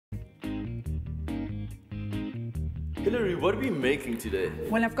Hillary, what are we making today?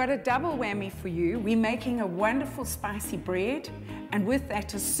 Well, I've got a double whammy for you. We're making a wonderful spicy bread, and with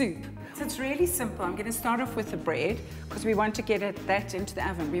that a soup. So it's really simple. I'm going to start off with the bread because we want to get that into the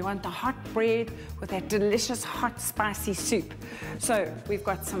oven. We want the hot bread with that delicious hot spicy soup. So we've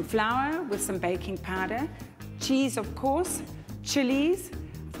got some flour with some baking powder, cheese of course, chilies.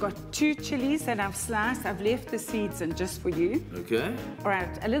 I've got 2 chilies that I've sliced. I've left the seeds in just for you. Okay. All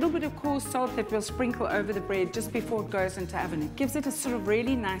right, a little bit of coarse salt that we'll sprinkle over the bread just before it goes into the oven. It gives it a sort of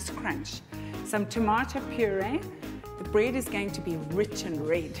really nice crunch. Some tomato puree. The bread is going to be rich and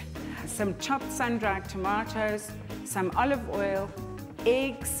red. Some chopped sun-dried tomatoes, some olive oil,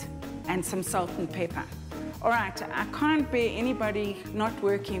 eggs, and some salt and pepper. All right, I can't bear anybody not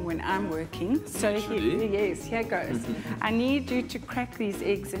working when I'm working. So here goes. I need you to crack these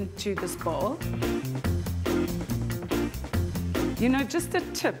eggs into this bowl. You know, just a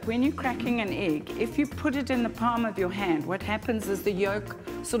tip, when you're cracking an egg, if you put it in the palm of your hand, what happens is the yolk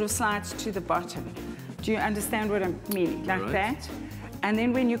sort of slides to the bottom. Do you understand what I mean? Like that? And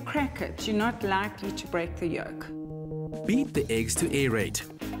then when you crack it, you're not likely to break the yolk. Beat the eggs to aerate.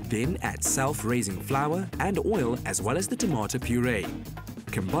 Then add self-raising flour and oil as well as the tomato puree.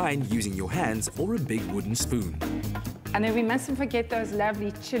 Combine using your hands or a big wooden spoon. And then we mustn't forget those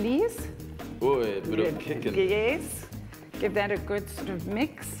lovely chilies. Oh, a bit of kicking. Yes. Give that a good sort of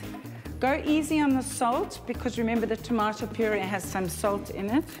mix. Go easy on the salt because remember the tomato puree has some salt in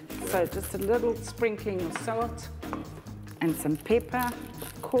it. So just a little sprinkling of salt and some pepper,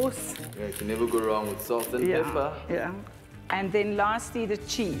 of course. Yeah, you can never go wrong with salt and pepper. Yeah. And then lastly, the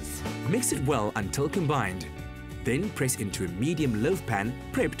cheese. Mix it well until combined. Then press into a medium loaf pan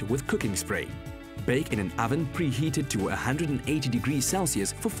prepped with cooking spray. Bake in an oven preheated to 180 degrees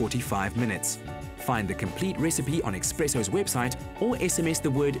Celsius for 45 minutes. Find the complete recipe on Expresso's website or SMS the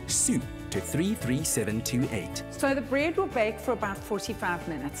word soup to 33728. So the bread will bake for about 45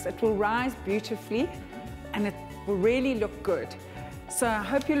 minutes. It will rise beautifully and it will really look good. So I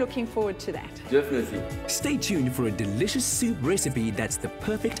hope you're looking forward to that. Definitely. Stay tuned for a delicious soup recipe that's the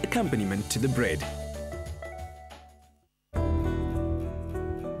perfect accompaniment to the bread.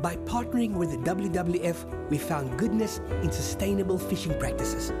 By partnering with the WWF, we found goodness in sustainable fishing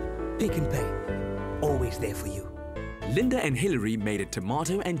practices. Pick and Pay, always there for you. Linda and Hillary made a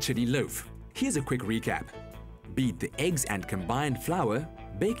tomato and chili loaf. Here's a quick recap. Beat the eggs and combined flour,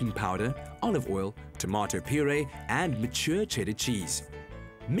 baking powder, olive oil, tomato puree, and mature cheddar cheese.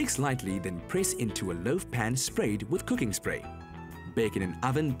 Mix lightly, then press into a loaf pan sprayed with cooking spray. Bake in an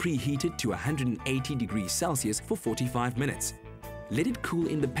oven preheated to 180 degrees Celsius for 45 minutes. Let it cool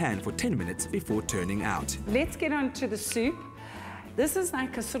in the pan for 10 minutes before turning out. Let's get on to the soup. This is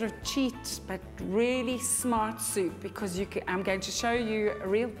like a sort of cheat, but really smart soup because I'm going to show you a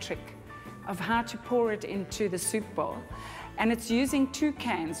real trick of how to pour it into the soup bowl. And it's using 2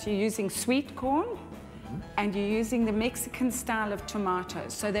 cans. You're using sweet corn and you're using the Mexican style of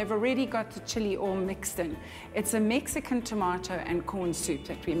tomatoes. So they've already got the chili all mixed in. It's a Mexican tomato and corn soup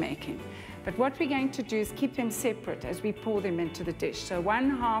that we're making. But what we're going to do is keep them separate as we pour them into the dish. So one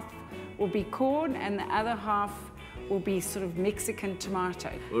half will be corn and the other half will be sort of Mexican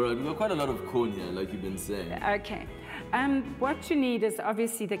tomato. All right, we've got quite a lot of corn here, like you've been saying. Okay. What you need is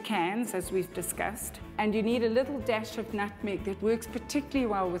obviously the cans, as we've discussed, and you need a little dash of nutmeg that works particularly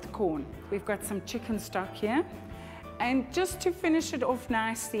well with corn. We've got some chicken stock here. And just to finish it off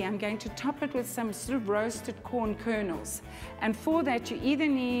nicely, I'm going to top it with some sort of roasted corn kernels. And for that, you either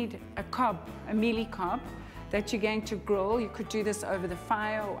need a cob, a mealie cob, that you're going to grill. You could do this over the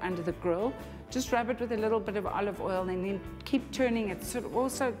fire or under the grill. Just rub it with a little bit of olive oil and then keep turning it. Sort of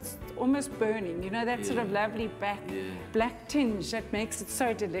also, it's almost burning. You know, that sort of lovely black tinge that makes it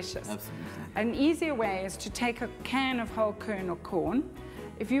so delicious. Absolutely. An easier way is to take a can of whole kernel corn.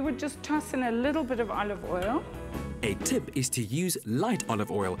 If you would just toss in a little bit of olive oil. A tip is to use light olive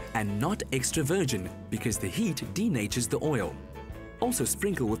oil and not extra virgin because the heat denatures the oil. Also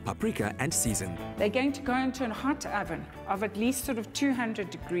sprinkle with paprika and season. They're going to go into a hot oven of at least sort of 200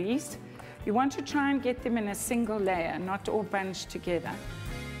 degrees. You want to try and get them in a single layer, not all bunched together.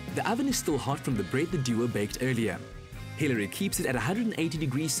 The oven is still hot from the bread the duo baked earlier. Hillary keeps it at 180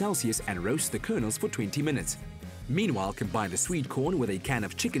 degrees Celsius and roasts the kernels for 20 minutes. Meanwhile, combine the sweet corn with a can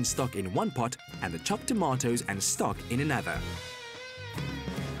of chicken stock in one pot and the chopped tomatoes and stock in another.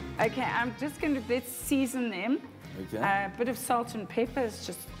 Okay, I'm just going to, let's season them. Okay. A bit of salt and pepper is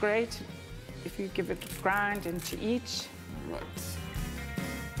just great if you give it a grind into each. Right.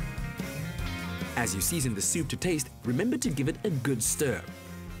 As you season the soup to taste, remember to give it a good stir.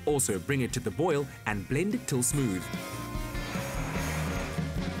 Also bring it to the boil and blend it till smooth.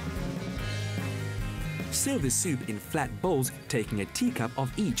 Serve the soup in flat bowls, taking a teacup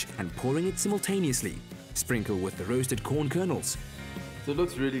of each and pouring it simultaneously. Sprinkle with the roasted corn kernels. So it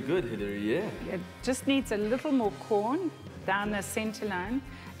looks really good, Hilary, yeah? It just needs a little more corn down the center line.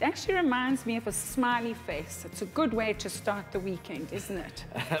 It actually reminds me of a smiley face. It's a good way to start the weekend, isn't it?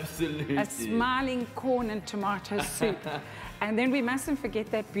 Absolutely. A smiling corn and tomato soup. And then we mustn't forget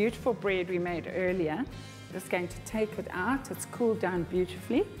that beautiful bread we made earlier. Just going to take it out. It's cooled down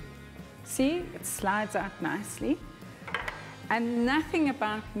beautifully. See, it slides out nicely. And nothing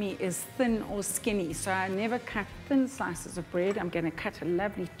about me is thin or skinny, so I never cut thin slices of bread. I'm going to cut a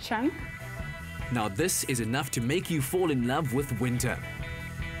lovely chunk. Now this is enough to make you fall in love with winter.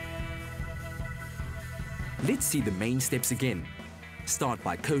 Let's see the main steps again. Start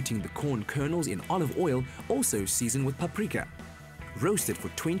by coating the corn kernels in olive oil, also seasoned with paprika. Roast it for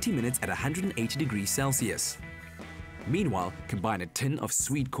 20 minutes at 180 degrees Celsius. Meanwhile, combine a tin of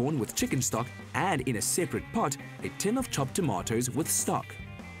sweet corn with chicken stock and in a separate pot, a tin of chopped tomatoes with stock.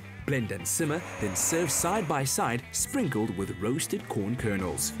 Blend and simmer, then serve side by side, sprinkled with roasted corn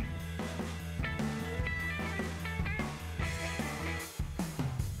kernels.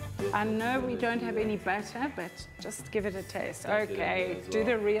 I know we don't have any butter, but just give it a taste. Okay, do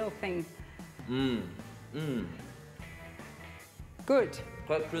the real thing. Good.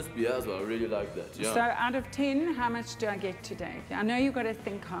 Quite crispy as well, I really like that, yeah. So out of 10, how much do I get today? I know you've got to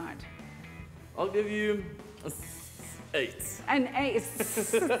think hard. I'll give you 8. An 8.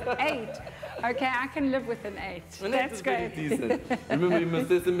 8. Okay, I can live with an 8. And That's very great. decent. Remember, you must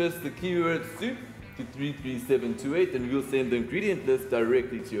SMS the keyword soup to 33728 and we'll send the ingredient list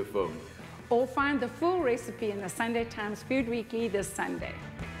directly to your phone. Or find the full recipe in the Sunday Times Food Weekly this Sunday.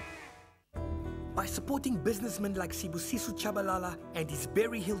 By supporting businessmen like Sibusiso Chabalala and his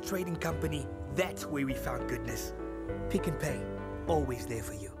Berry Hill Trading Company, that's where we found goodness. Pick and Pay, always there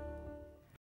for you.